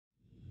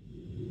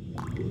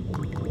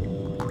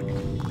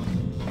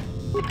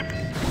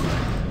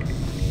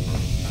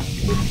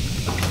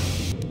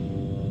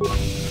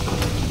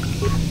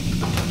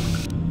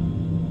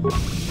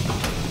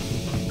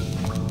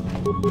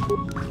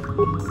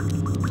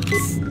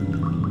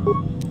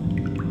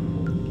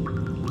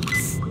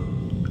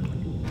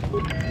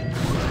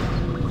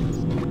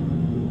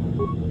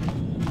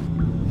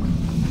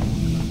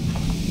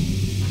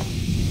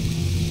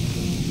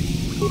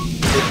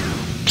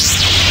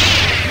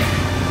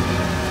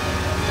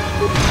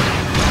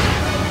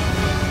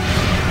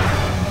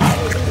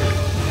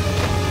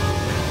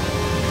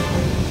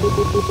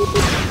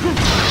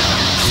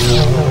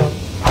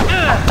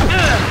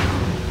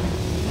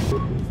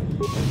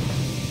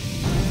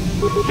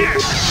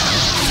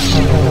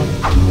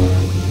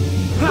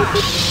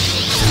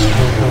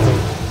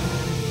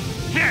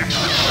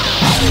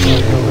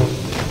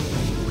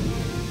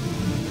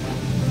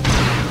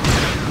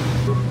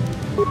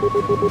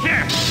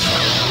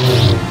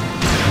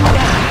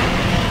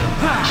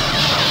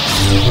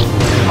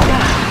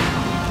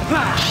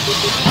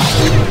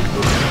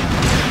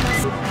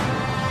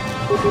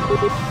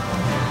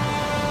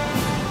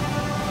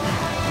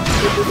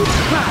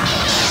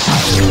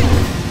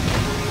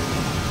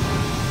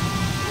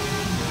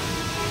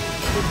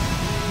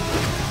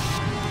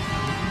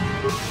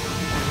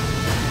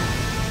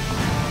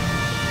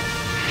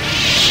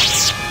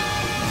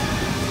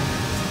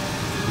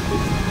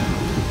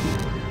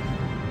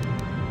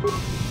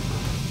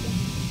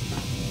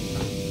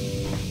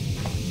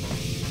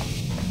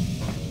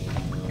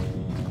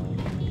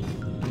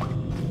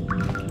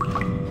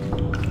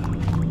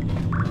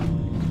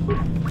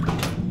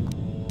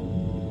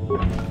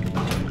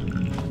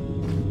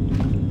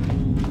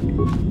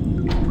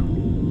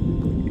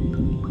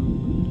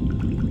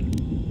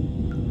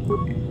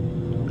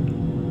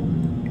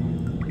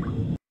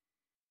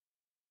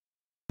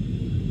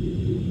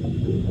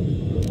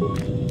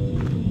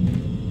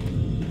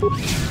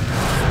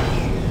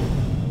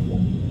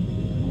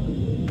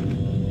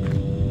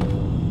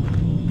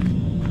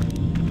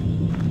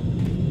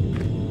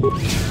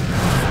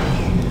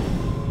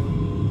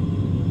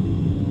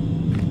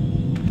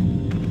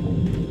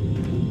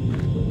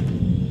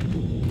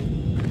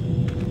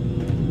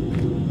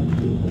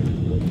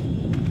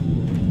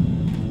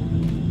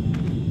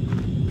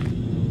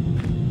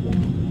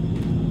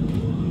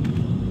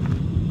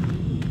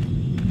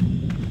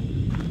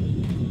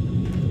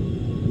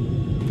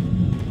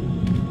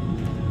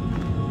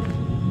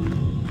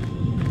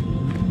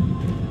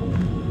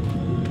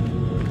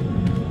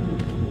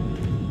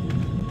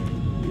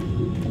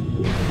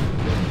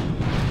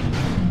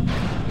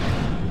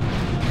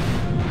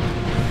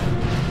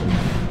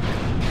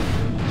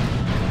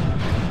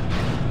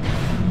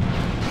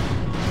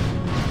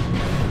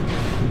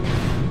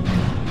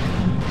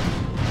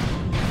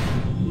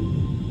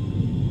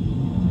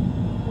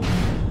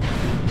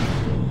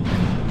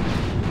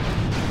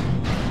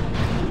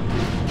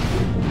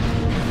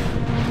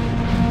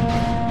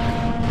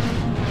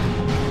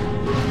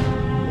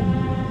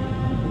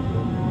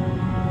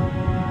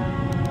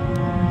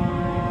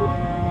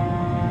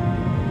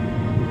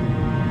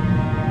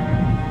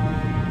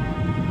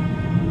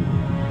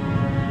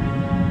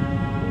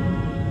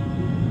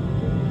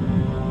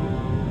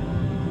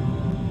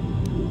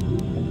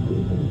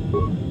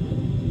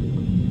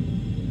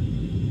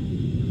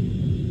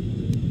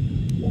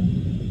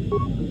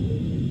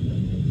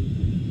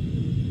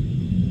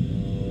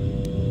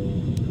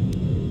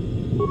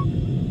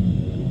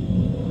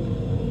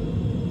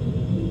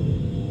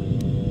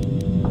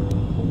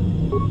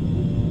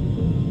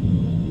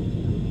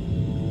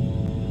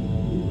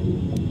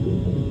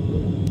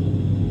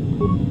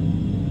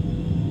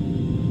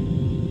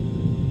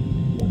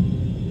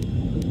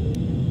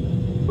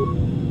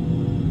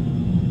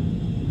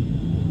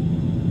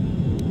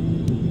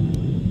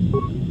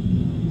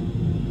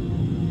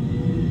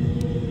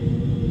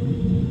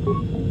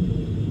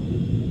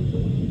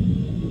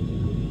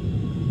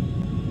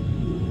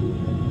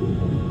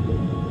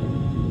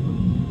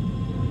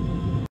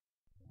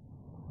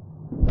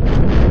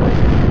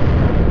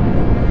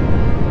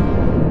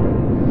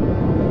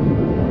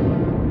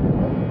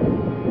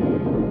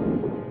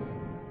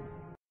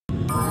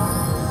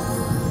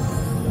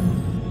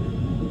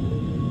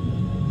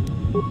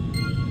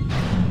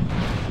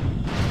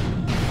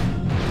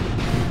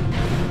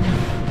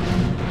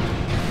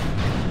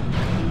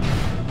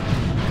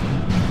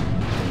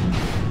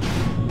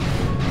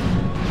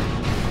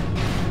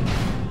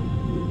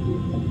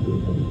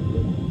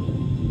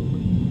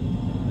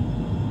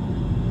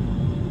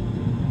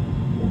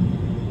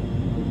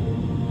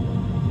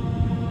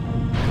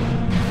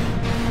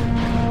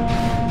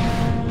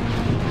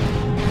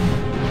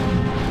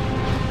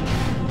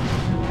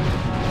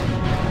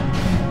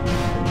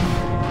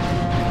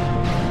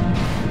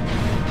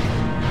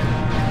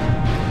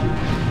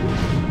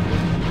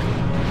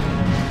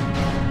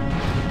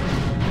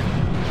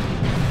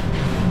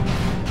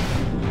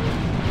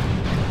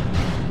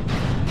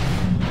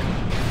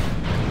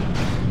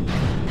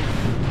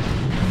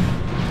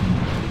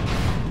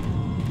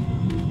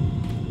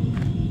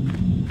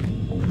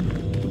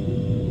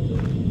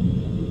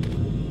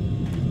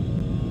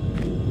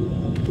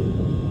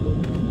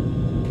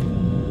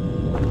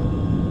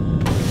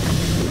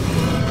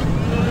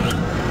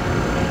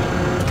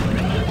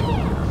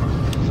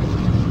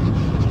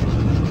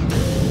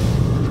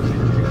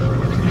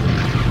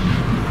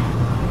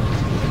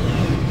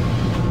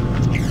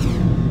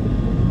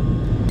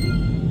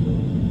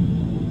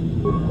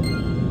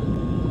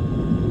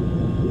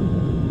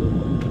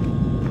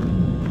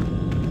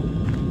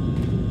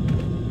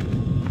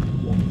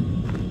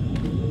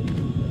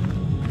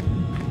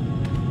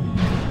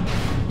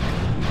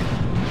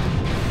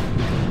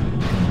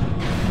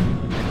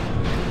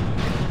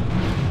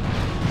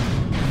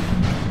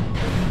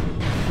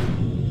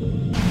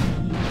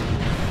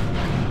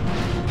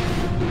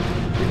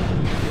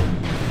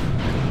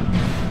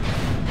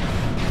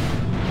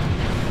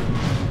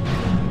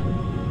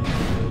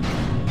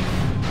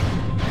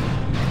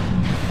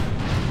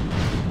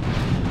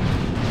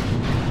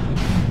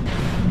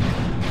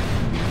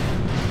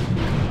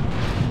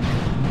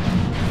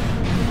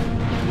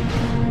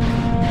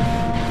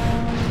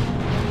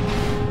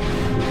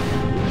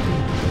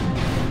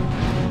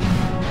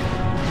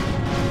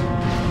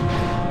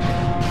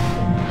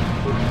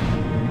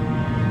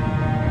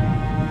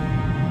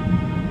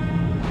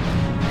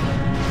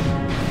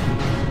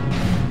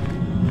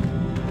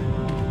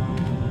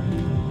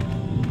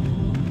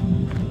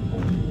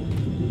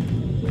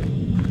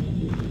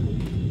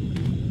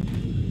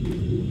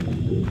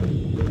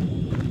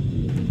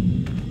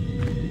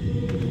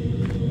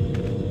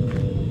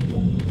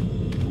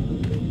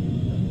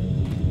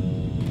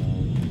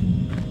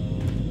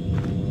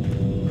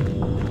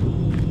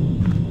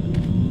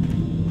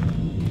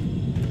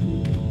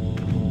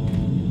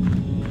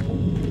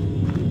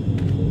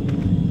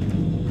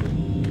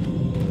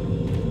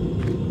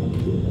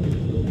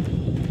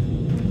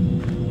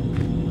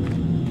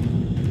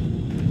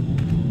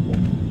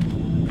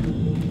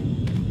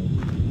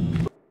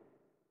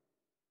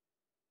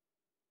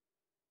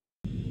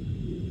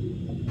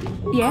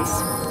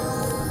Yes?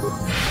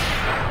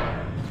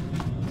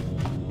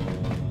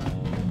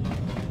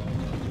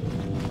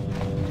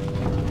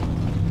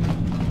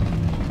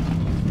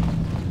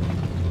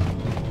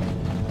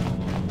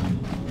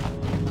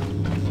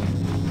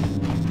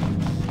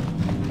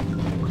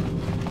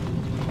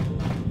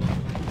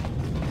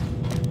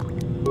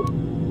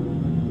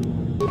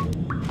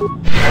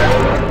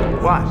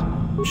 What?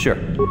 Sure.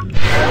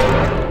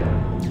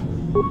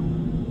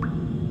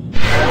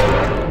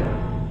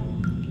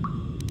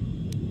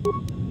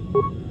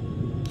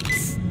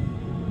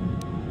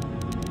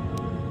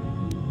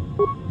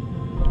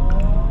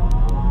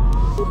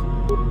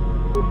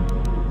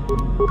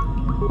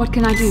 What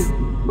can I do?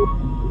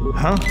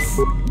 Huh?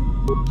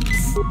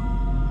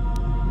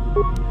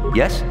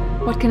 Yes?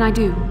 What can I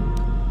do?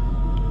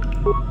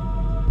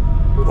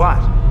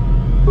 What?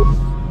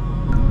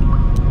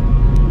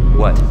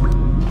 What?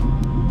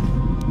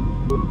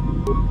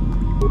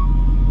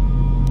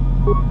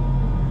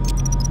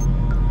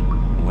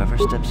 Whoever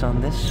steps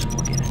on this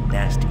will get a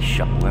nasty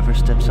shock. Whoever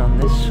steps on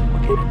this will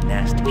get a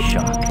nasty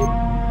shock.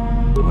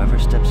 Whoever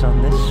steps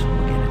on this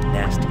will get a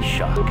nasty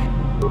shock.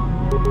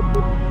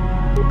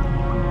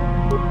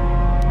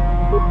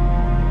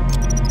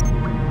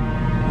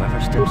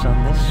 Whoever steps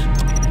on this will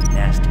get a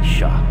nasty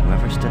shock.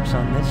 Whoever steps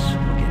on this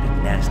will get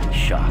a nasty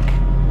shock.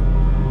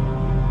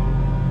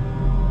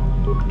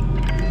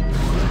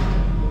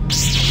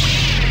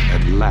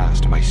 At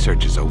last, my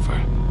search is over.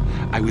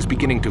 I was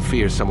beginning to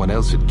fear someone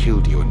else had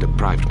killed you and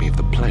deprived me of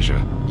the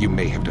pleasure. You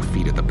may have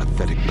defeated the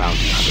pathetic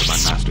bounty hunter my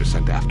master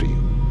sent after you,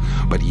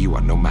 but you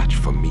are no match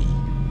for me.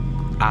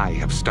 I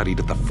have studied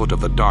at the foot of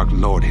the Dark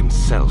Lord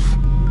himself.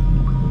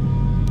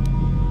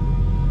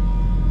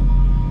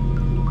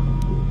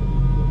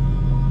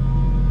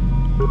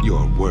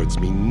 Your words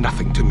mean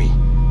nothing to me,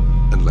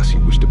 unless you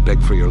wish to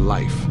beg for your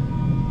life.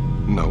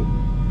 No?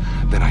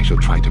 Then I shall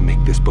try to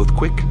make this both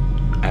quick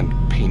and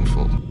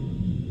painful.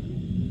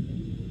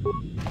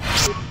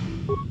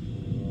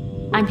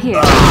 I'm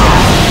here.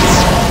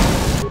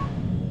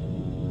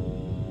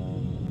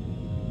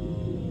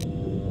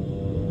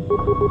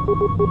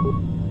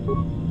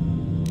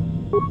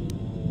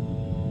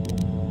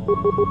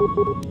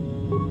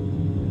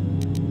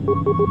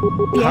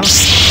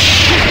 Yes.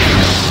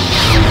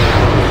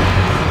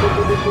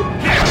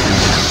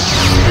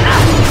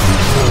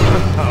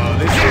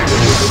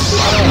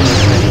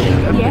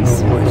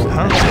 Yes.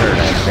 Huh? I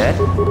bet.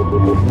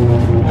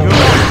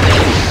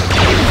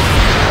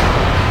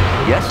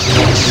 Yes?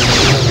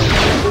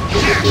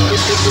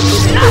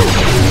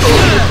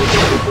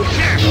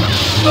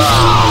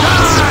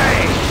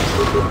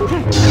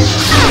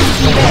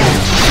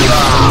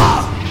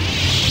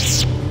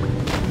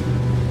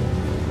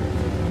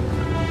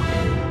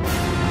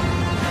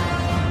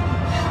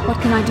 What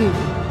can I do?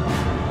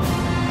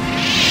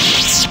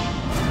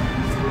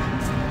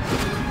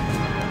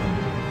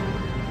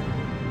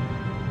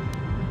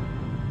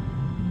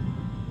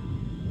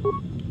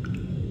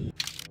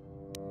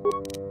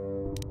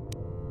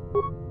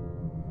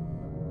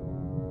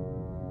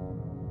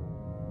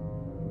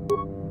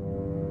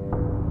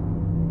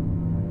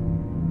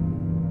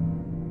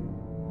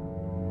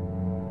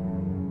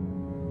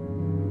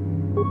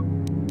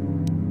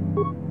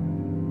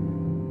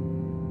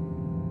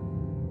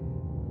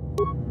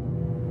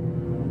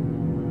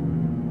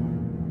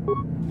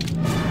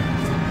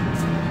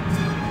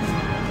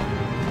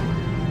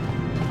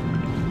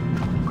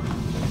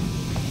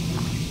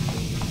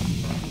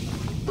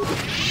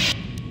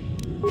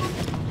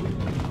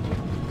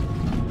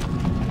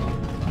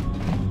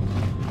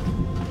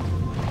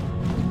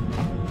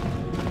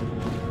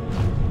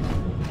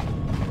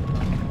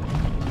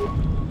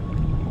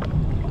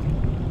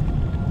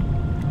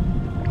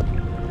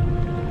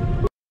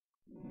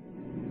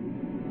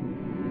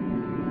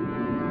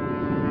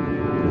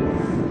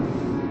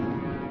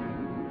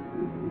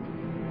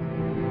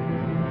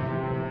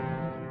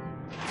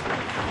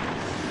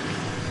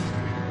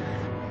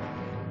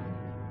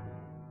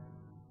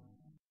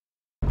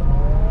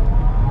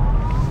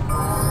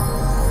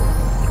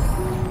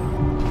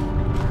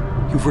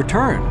 You've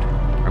returned.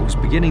 I was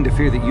beginning to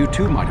fear that you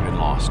too might have been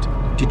lost.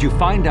 Did you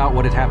find out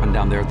what had happened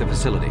down there at the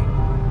facility?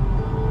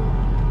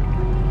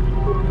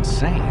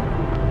 Insane.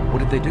 What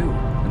did they do?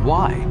 And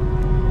why?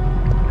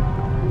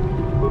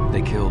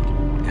 They killed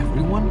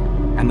everyone?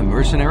 And the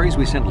mercenaries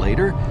we sent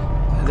later?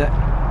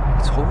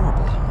 It's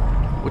horrible.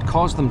 What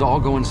caused them to all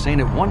go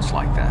insane at once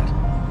like that?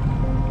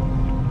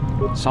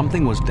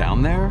 Something was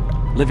down there?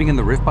 Living in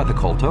the rift by the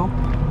KotOR?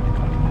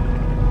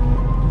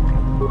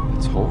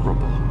 It's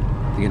horrible.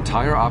 The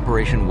entire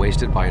operation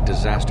wasted by a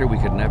disaster we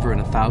could never in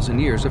 1,000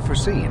 years have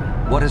foreseen.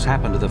 What has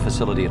happened to the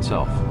facility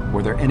itself?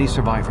 Were there any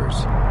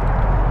survivors?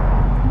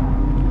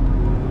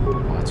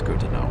 Well, that's good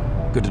to know.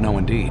 Good to know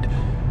indeed.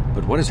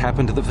 But what has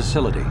happened to the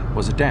facility?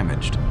 Was it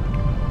damaged?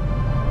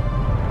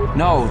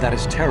 No, that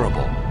is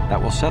terrible. That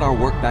will set our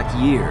work back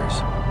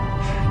years.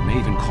 It may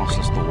even cost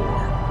us the war.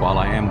 While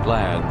I am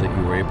glad that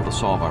you were able to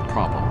solve our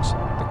problems,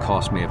 the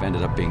cost may have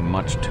ended up being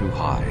much too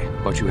high.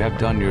 But you have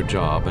done your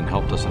job and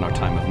helped us in our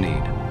time of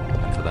need.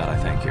 For that, I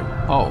thank you.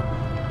 Oh,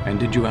 and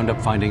did you end up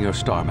finding your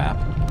star map?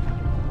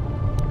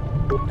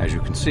 As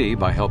you can see,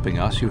 by helping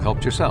us, you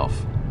helped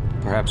yourself.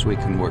 Perhaps we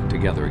can work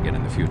together again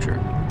in the future.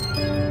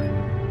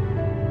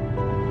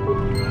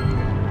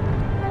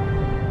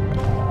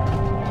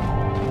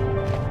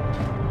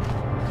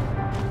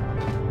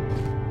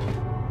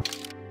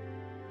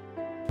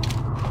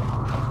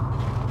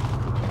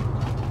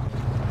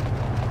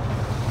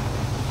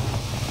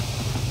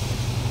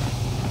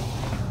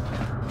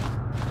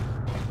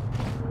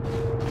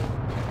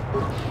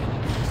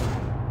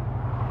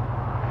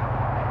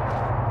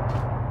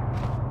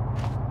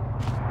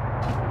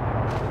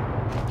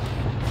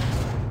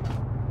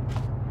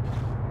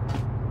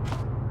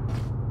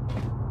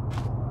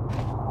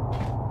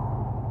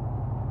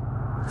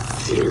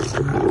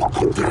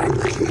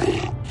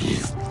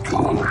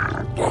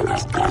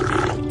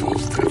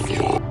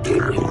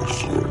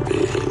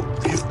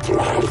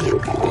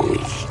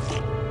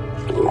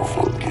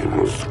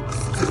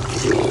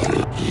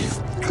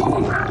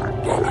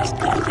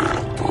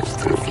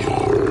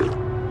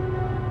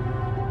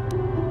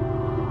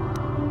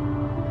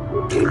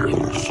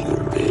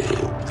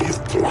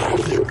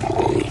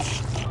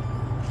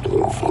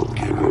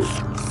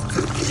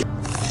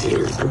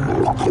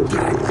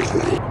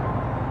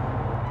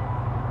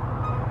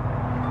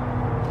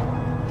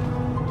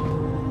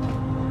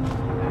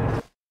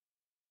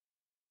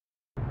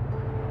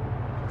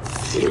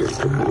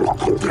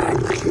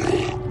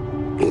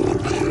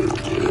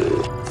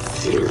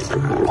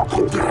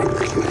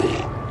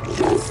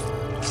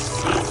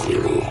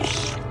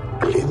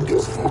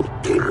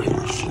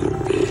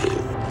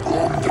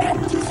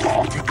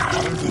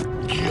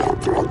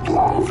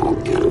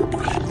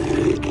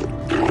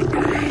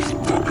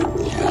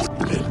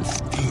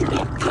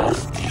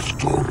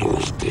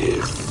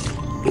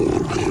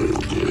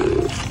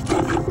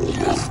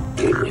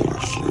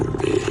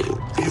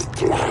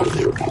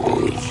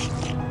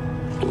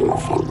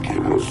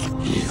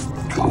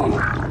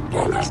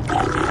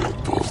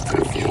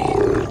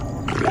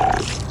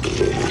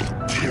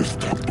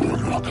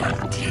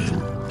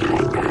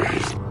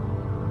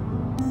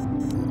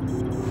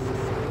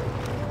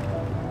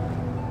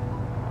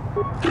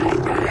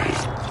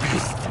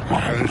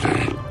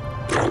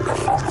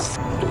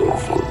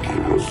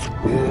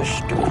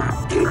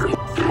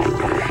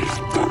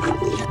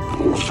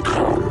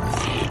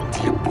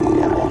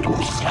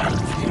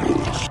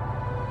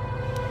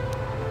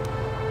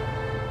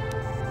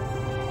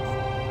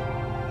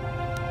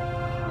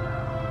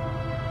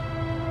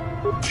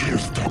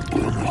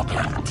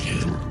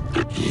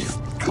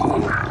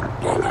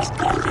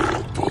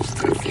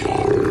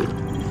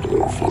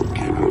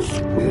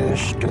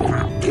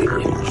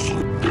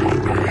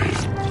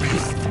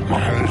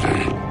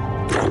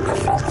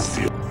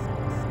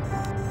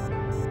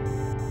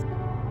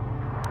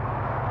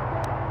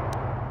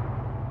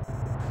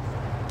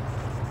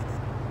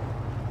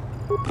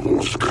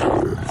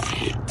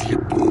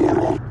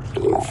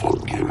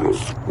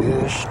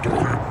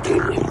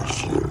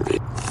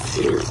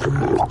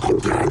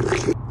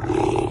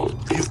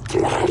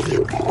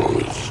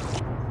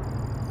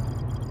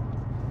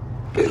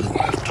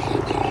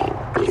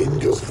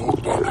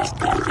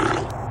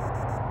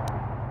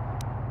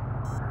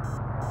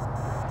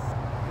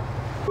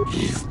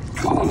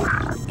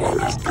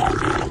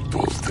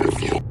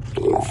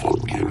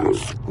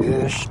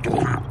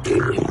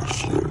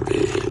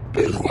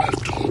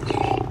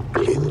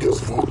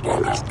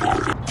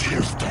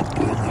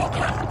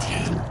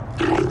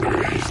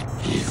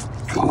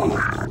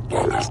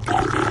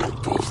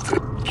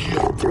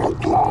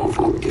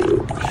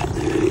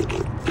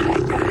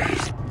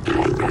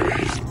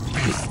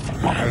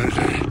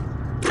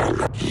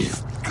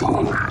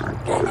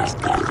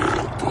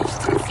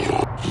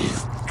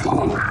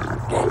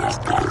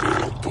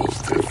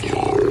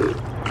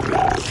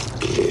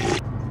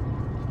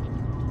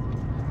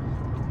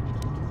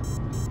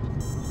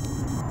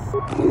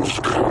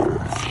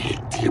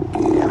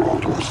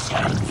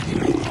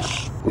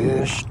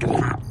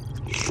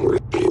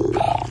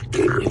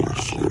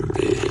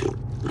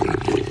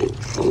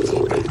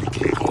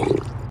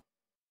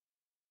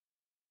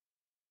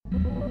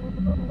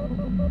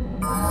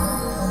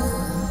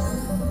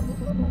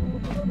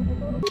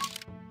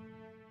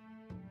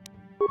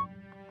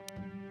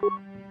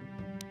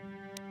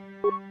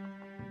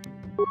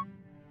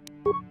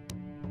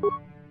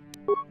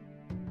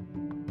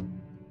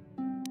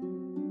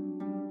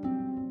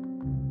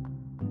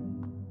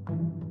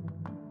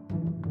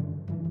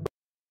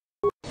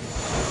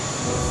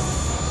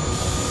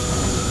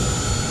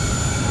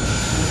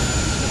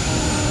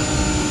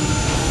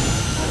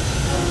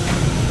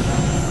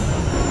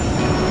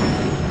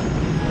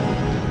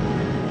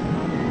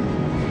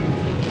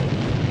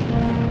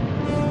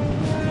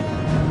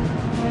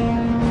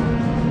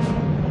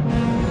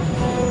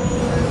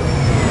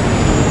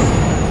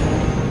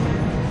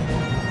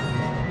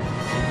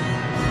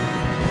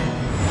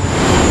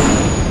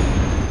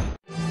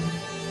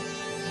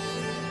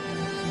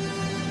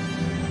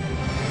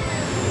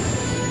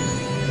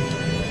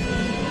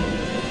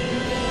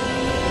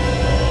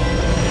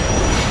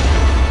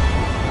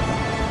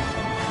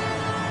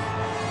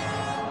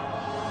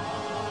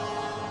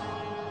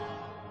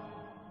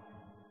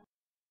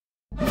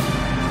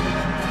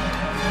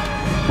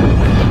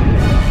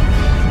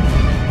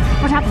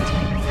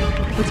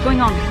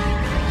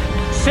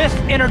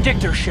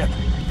 interdictor ship.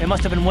 They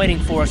must have been waiting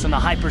for us on the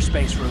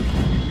hyperspace route.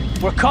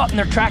 We're caught in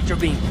their tractor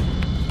beam.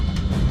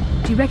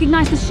 Do you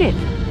recognize the ship?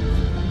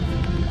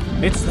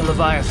 It's the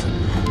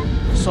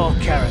Leviathan. Saul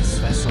Carrott's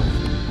vessel.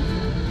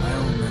 My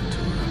old mentor.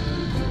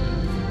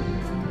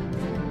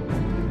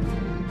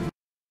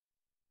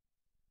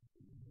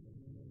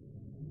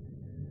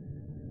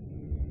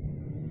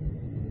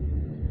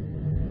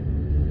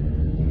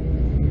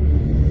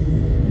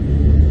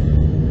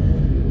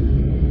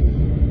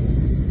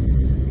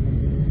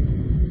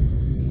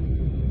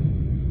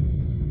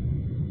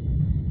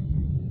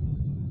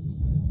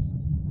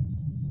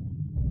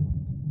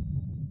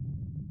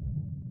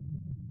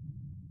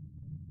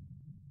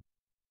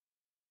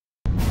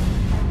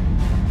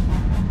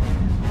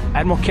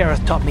 Admiral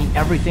Kareth taught me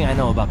everything I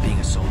know about being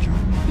a soldier.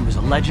 He was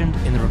a legend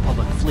in the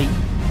Republic fleet,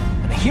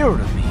 and a hero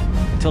to me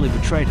until he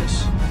betrayed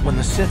us. When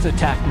the Sith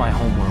attacked my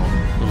homeworld,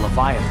 the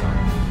Leviathan,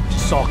 which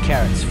is Saul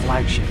Carrott's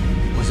flagship,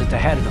 was at the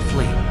head of the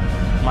fleet.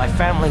 My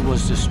family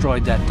was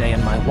destroyed that day,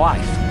 and my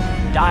wife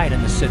died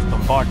in the Sith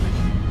bombardment.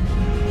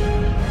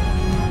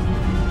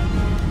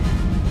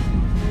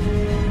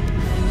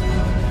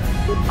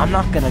 I'm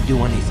not gonna do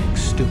anything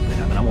stupid.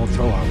 I won't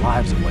throw our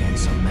lives away in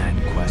some mad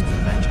quest for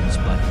vengeance,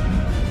 but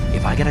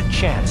if I get a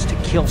chance to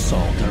kill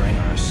Saul during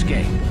our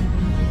escape,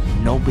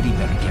 nobody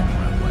better get in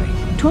my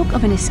way. Talk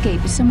of an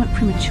escape is somewhat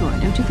premature,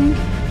 don't you think?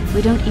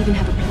 We don't even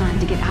have a plan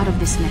to get out of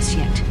this mess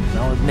yet.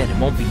 I'll admit, it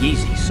won't be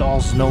easy.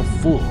 Saul's no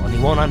fool, and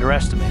he won't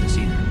underestimate us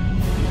either.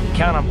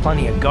 Count on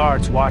plenty of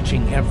guards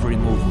watching every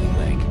move we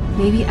make.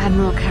 Maybe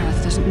Admiral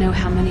Kareth doesn't know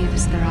how many of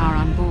us there are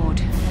on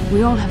board.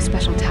 We all have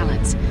special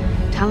talents.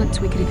 Talents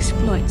we could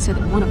exploit so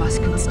that one of us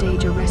can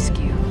stage a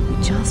rescue.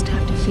 We just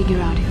have to figure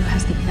out who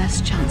has the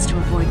best chance to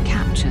avoid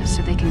capture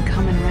so they can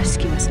come and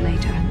rescue us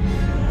later.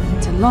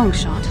 It's a long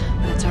shot,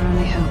 but it's our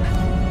only hope.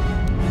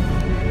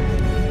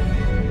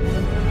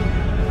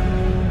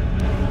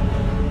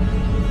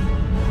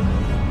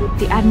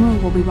 The Admiral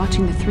will be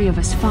watching the three of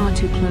us far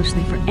too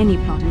closely for any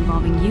plot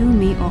involving you,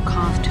 me, or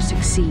Karth to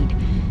succeed.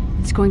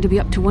 It's going to be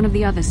up to one of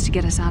the others to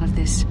get us out of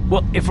this.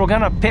 Well, if we're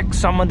gonna pick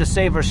someone to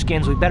save our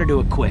skins, we better do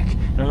it quick.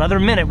 In another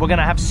minute, we're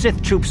gonna have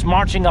Sith troops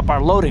marching up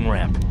our loading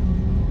ramp.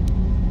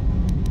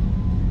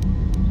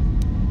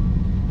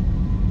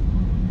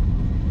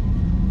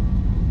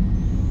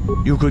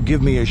 You could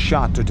give me a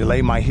shot to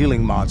delay my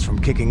healing mods from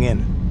kicking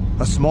in.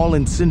 A small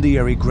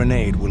incendiary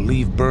grenade will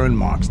leave burn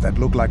marks that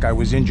look like I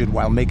was injured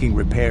while making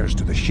repairs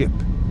to the ship.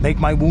 Make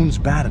my wounds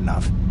bad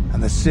enough,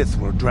 and the Sith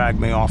will drag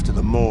me off to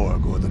the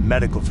morgue or the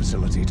medical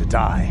facility to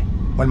die.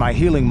 When my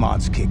healing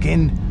mods kick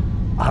in,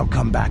 I'll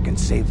come back and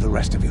save the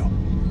rest of you.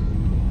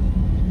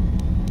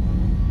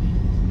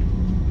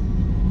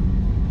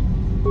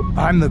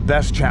 I'm the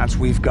best chance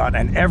we've got,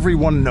 and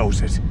everyone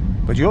knows it.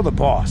 But you're the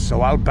boss,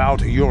 so I'll bow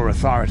to your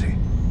authority.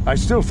 I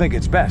still think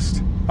it's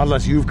best,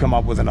 unless you've come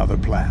up with another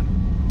plan.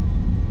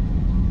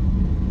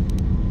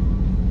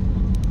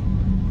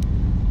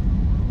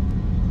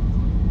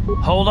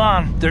 Hold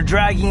on, they're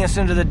dragging us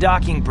into the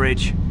docking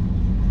bridge.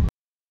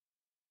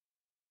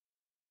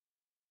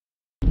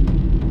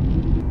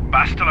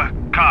 Bastila,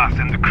 Karth,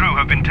 and the crew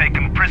have been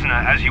taken prisoner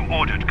as you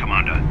ordered,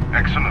 Commander.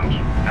 Excellent.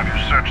 Have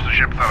you searched the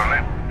ship thoroughly?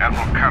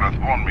 Admiral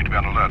Kareth warned me to be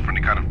on alert for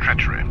any kind of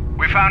treachery.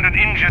 We found an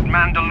injured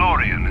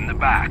Mandalorian in the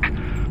back.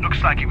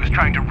 Looks like he was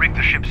trying to rig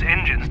the ship's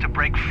engines to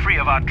break free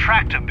of our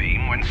tractor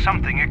beam when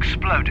something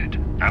exploded.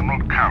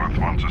 Admiral Kareth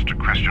wants us to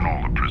question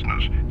all the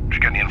prisoners. Did you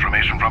get any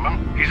information from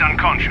him? He's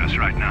unconscious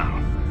right now.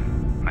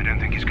 I don't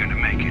think he's going to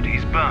make it.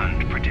 He's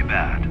burned pretty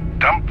bad.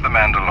 Dump the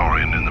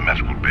Mandalorian in the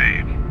medical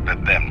bay.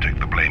 Let them take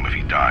the blame if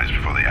he dies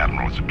before the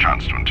Admiral has a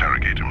chance to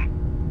interrogate him.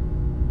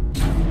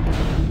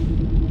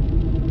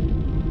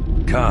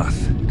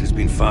 Karth, it has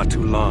been far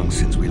too long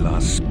since we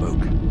last spoke.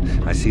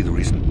 I see the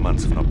recent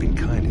months have not been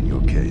kind in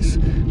your case.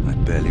 I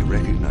barely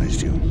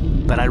recognized you.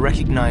 But I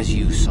recognize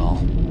you,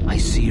 Saul. I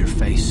see your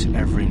face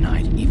every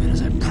night, even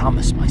as I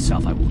promise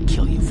myself I will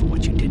kill you for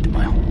what you did to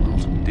my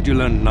homeworld. Did you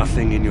learn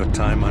nothing in your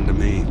time under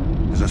me?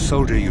 As a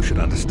soldier, you should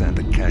understand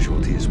that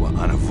casualties were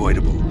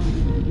unavoidable.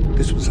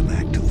 This was an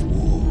act of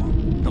war.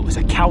 It was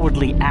a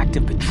cowardly act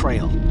of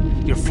betrayal.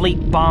 Your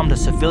fleet bombed a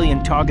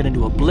civilian target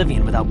into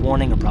oblivion without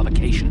warning or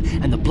provocation,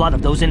 and the blood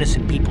of those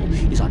innocent people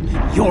is on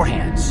your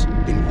hands.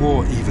 In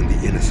war, even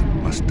the innocent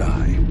must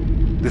die.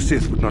 The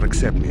Sith would not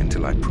accept me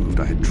until I proved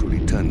I had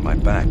truly turned my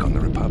back on the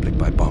Republic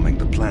by bombing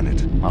the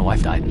planet. My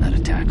wife died in that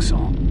attack,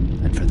 Saul.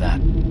 And for that,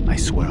 I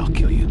swear I'll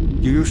kill you.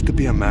 You used to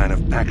be a man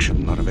of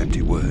action, not of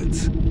empty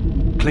words.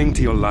 Cling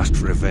to your lust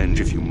for revenge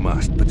if you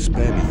must, but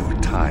spare me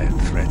your tired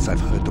threats. I've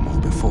heard them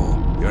all before.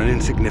 You're an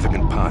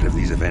insignificant part of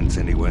these events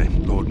anyway.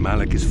 Lord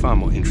Malak is far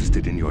more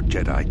interested in your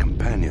Jedi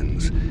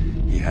companions.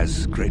 He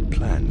has great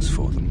plans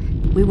for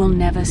them. We will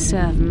never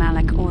serve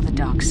Malak or the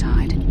dark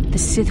side. The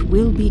Sith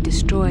will be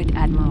destroyed,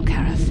 Admiral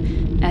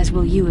Kareth, as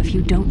will you if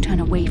you don't turn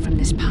away from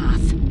this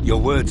path. Your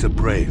words are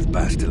brave,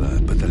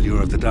 Bastila, but the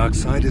lure of the dark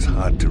side is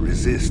hard to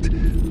resist.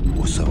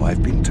 Or so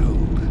I've been told.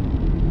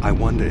 I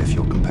wonder if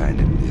your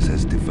companion is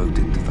as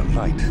devoted to the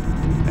light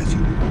as you.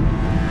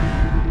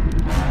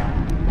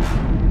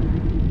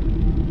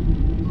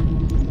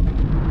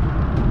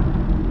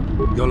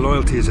 Your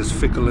loyalty is as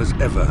fickle as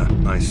ever,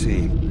 I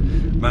see.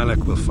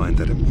 Malak will find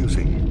that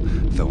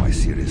amusing, though I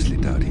seriously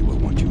doubt he will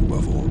want you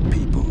of all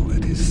people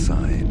at his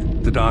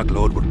side. The Dark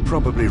Lord would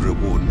probably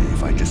reward me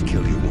if I just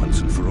killed you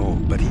once and for all,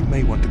 but he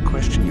may want to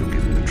question you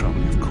given the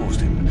trouble you've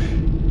caused him,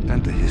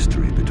 and the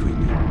history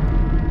between you.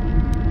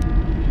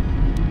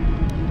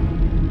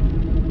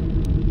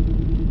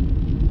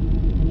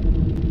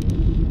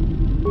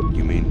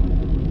 You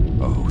mean,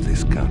 oh,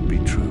 this can't be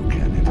true,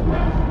 can it?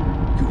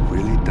 You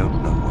really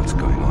don't know what's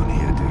going on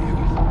here, do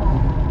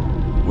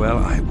you? Well,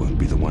 I won't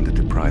be the one to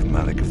deprive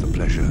Malak of the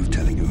pleasure of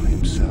telling you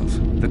himself.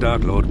 The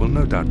Dark Lord will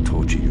no doubt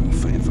torture you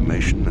for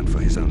information and for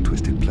his own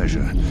twisted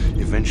pleasure.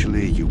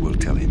 Eventually, you will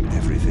tell him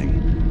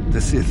everything.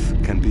 The Sith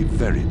can be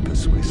very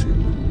persuasive.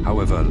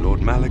 However,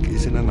 Lord Malak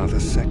is in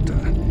another sector.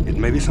 It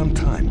may be some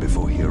time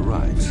before he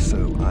arrives,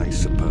 so I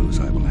suppose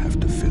I will have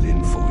to fill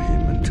in for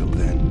him until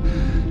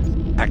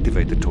then.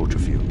 Activate the torture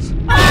fields.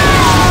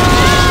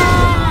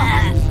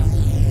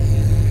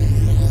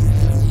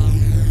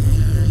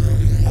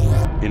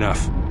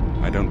 Enough.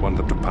 I don't want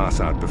them to pass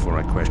out before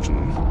I question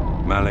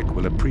them. Malak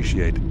will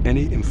appreciate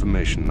any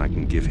information I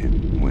can give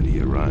him when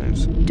he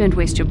arrives. Don't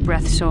waste your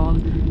breath, Saul.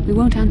 We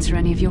won't answer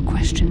any of your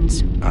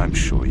questions. I'm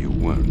sure you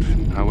won't.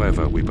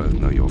 However, we both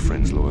know your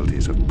friend's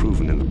loyalties have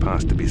proven in the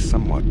past to be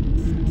somewhat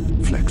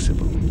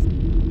flexible.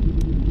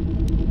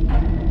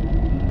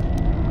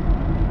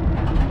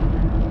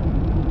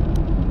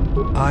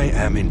 I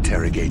am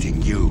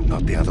interrogating you,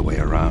 not the other way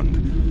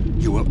around.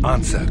 You will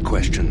answer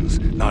questions,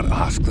 not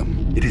ask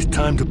them. It is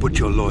time to put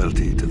your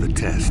loyalty to the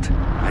test.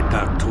 I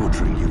doubt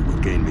torturing you will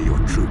gain me your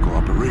true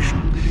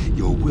cooperation.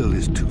 Your will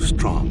is too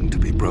strong to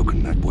be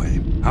broken that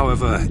way.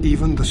 However,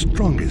 even the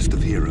strongest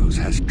of heroes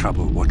has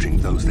trouble watching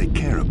those they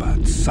care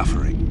about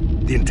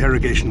suffering. The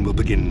interrogation will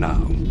begin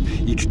now.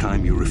 Each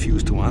time you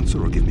refuse to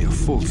answer or give me a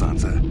false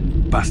answer,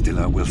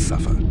 Bastila will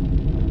suffer.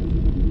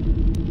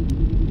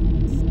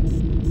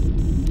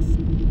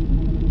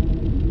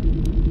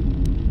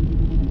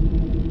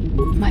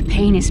 My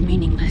pain is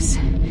meaningless.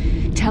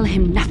 Tell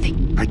him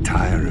nothing. I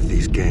tire of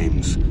these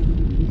games.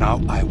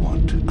 Now I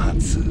want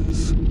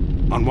answers.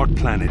 On what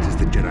planet is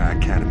the Jedi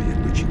Academy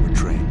at which you were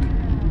trained?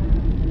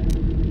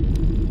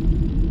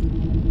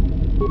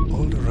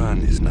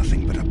 Alderaan is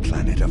nothing but a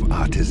planet of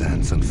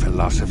artisans and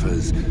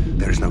philosophers.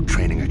 There is no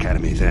training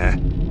academy there.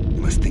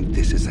 You must think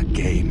this is a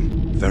game.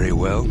 Very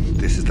well,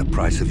 this is the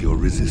price of your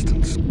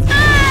resistance.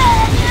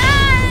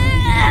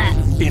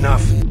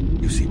 Enough!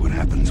 You see what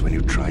happens when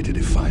you try to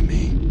defy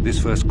me. This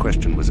first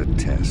question was a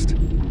test.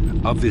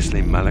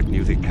 Obviously, Malak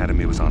knew the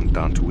Academy was on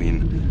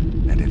Dantooine,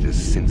 and it has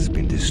since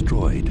been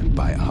destroyed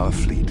by our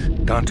fleet.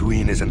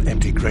 Dantooine is an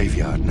empty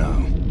graveyard now.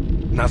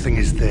 Nothing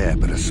is there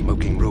but a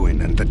smoking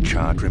ruin and the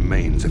charred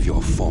remains of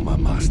your former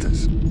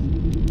masters.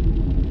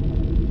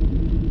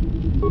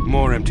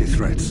 More empty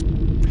threats.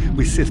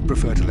 We Sith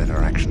prefer to let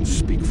our actions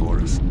speak for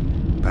us.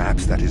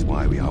 Perhaps that is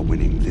why we are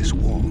winning this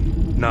war.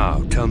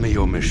 Now, tell me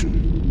your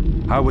mission.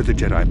 How were the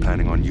Jedi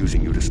planning on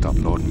using you to stop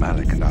Lord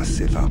Malak and our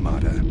Sith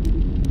armada?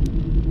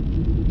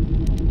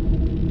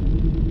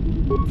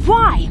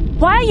 Why?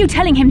 Why are you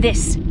telling him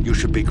this? You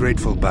should be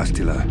grateful,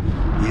 Bastila.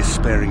 He is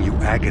sparing you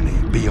agony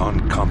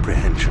beyond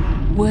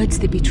comprehension. Words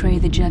that betray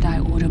the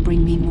Jedi Order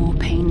bring me more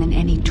pain than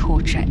any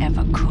torture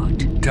ever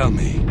could. Tell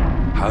me,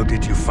 how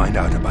did you find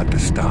out about the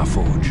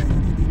Starforge?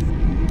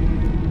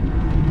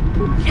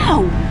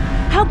 No!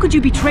 How could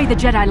you betray the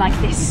Jedi like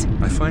this?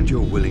 I find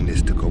your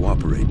willingness to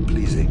cooperate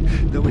pleasing,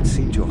 though it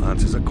seems your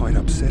answers are quite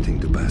upsetting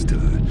to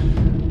Bastila.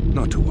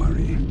 Not to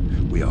worry.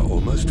 We are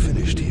almost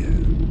finished here.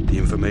 The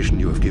information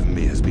you have given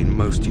me has been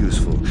most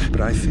useful,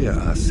 but I fear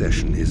our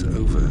session is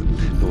over.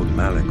 Lord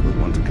Malak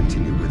will want to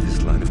continue with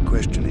this line of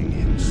questioning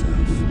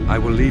himself. I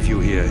will leave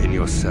you here in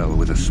your cell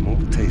with a small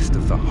taste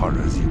of the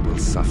horrors you will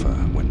suffer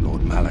when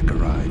Lord Malak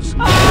arrives.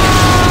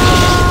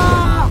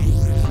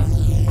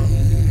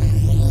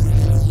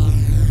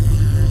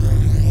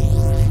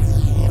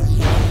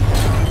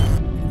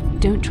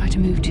 Don't try to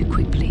move too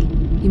quickly.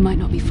 You might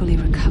not be fully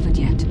recovered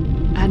yet.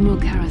 Admiral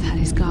Karath had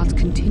his guards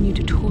continue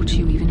to torture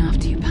you even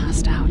after you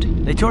passed out.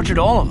 They tortured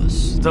all of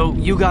us, though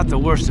you got the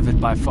worst of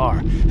it by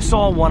far.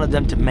 Saul wanted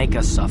them to make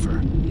us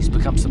suffer. He's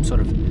become some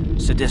sort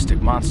of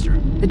sadistic monster.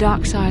 The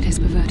dark side has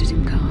perverted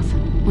him, Karth.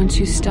 Once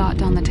you start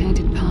down the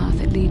tainted path,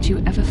 it leads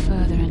you ever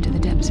further into the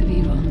depths of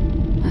evil.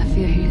 I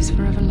fear he is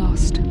forever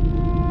lost.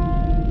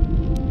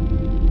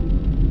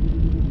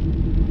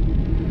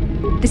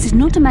 This is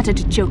not a matter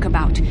to joke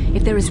about.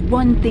 If there is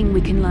one thing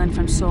we can learn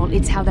from Saul,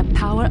 it's how the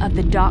power of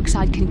the dark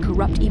side can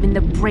corrupt even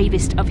the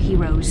bravest of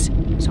heroes.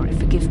 Sorry,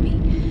 forgive me.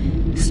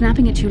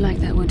 Snapping at you like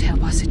that won't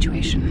help our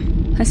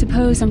situation. I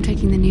suppose I'm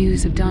taking the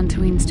news of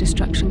Dantooine's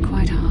destruction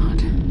quite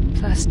hard.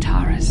 First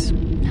Taras,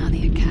 now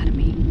the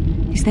Academy.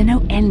 Is there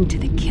no end to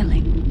the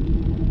killing?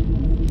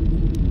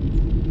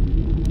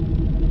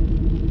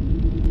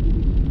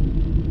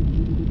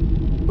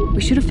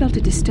 We should have felt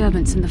a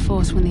disturbance in the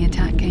Force when the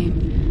attack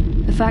came.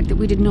 The fact that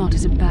we did not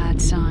is a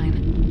bad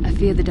sign. I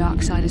fear the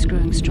dark side is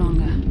growing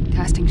stronger,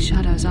 casting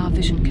shadows our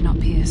vision cannot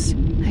pierce.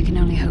 I can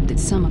only hope that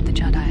some of the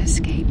Jedi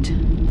escaped.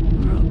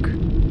 Rook.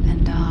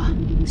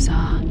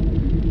 are.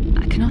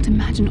 I cannot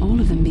imagine all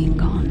of them being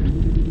gone.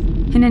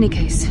 In any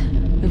case,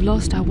 we've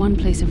lost our one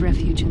place of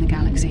refuge in the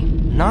galaxy.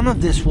 None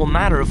of this will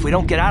matter if we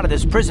don't get out of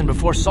this prison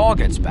before Saul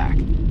gets back.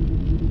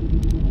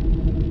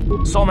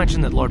 Saul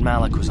mentioned that Lord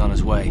Malak was on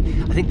his way.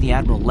 I think the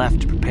Admiral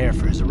left to prepare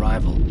for his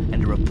arrival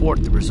and to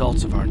report the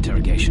results of our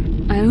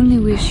interrogation. I only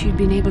wish you'd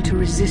been able to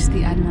resist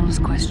the Admiral's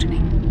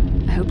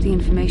questioning. I hope the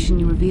information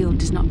you revealed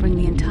does not bring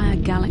the entire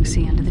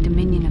galaxy under the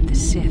dominion of the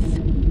Sith.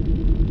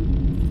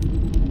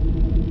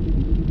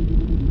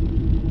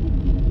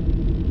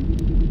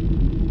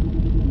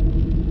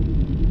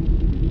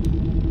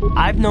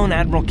 I've known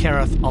Admiral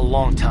Kareth a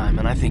long time,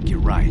 and I think you're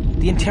right.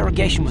 The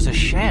interrogation was a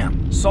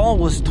sham. Saul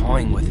was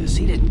toying with us.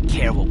 He didn't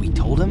care what we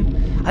told him.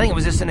 I think it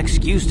was just an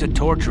excuse to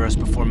torture us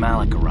before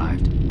Malak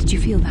arrived. Did you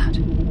feel that?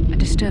 A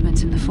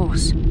disturbance in the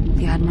Force.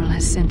 The Admiral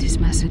has sent his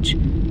message.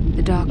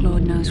 The Dark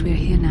Lord knows we're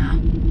here now.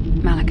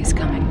 Malak is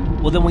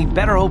coming. Well, then we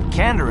better hope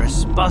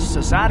Canderous busts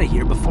us out of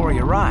here before he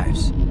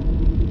arrives.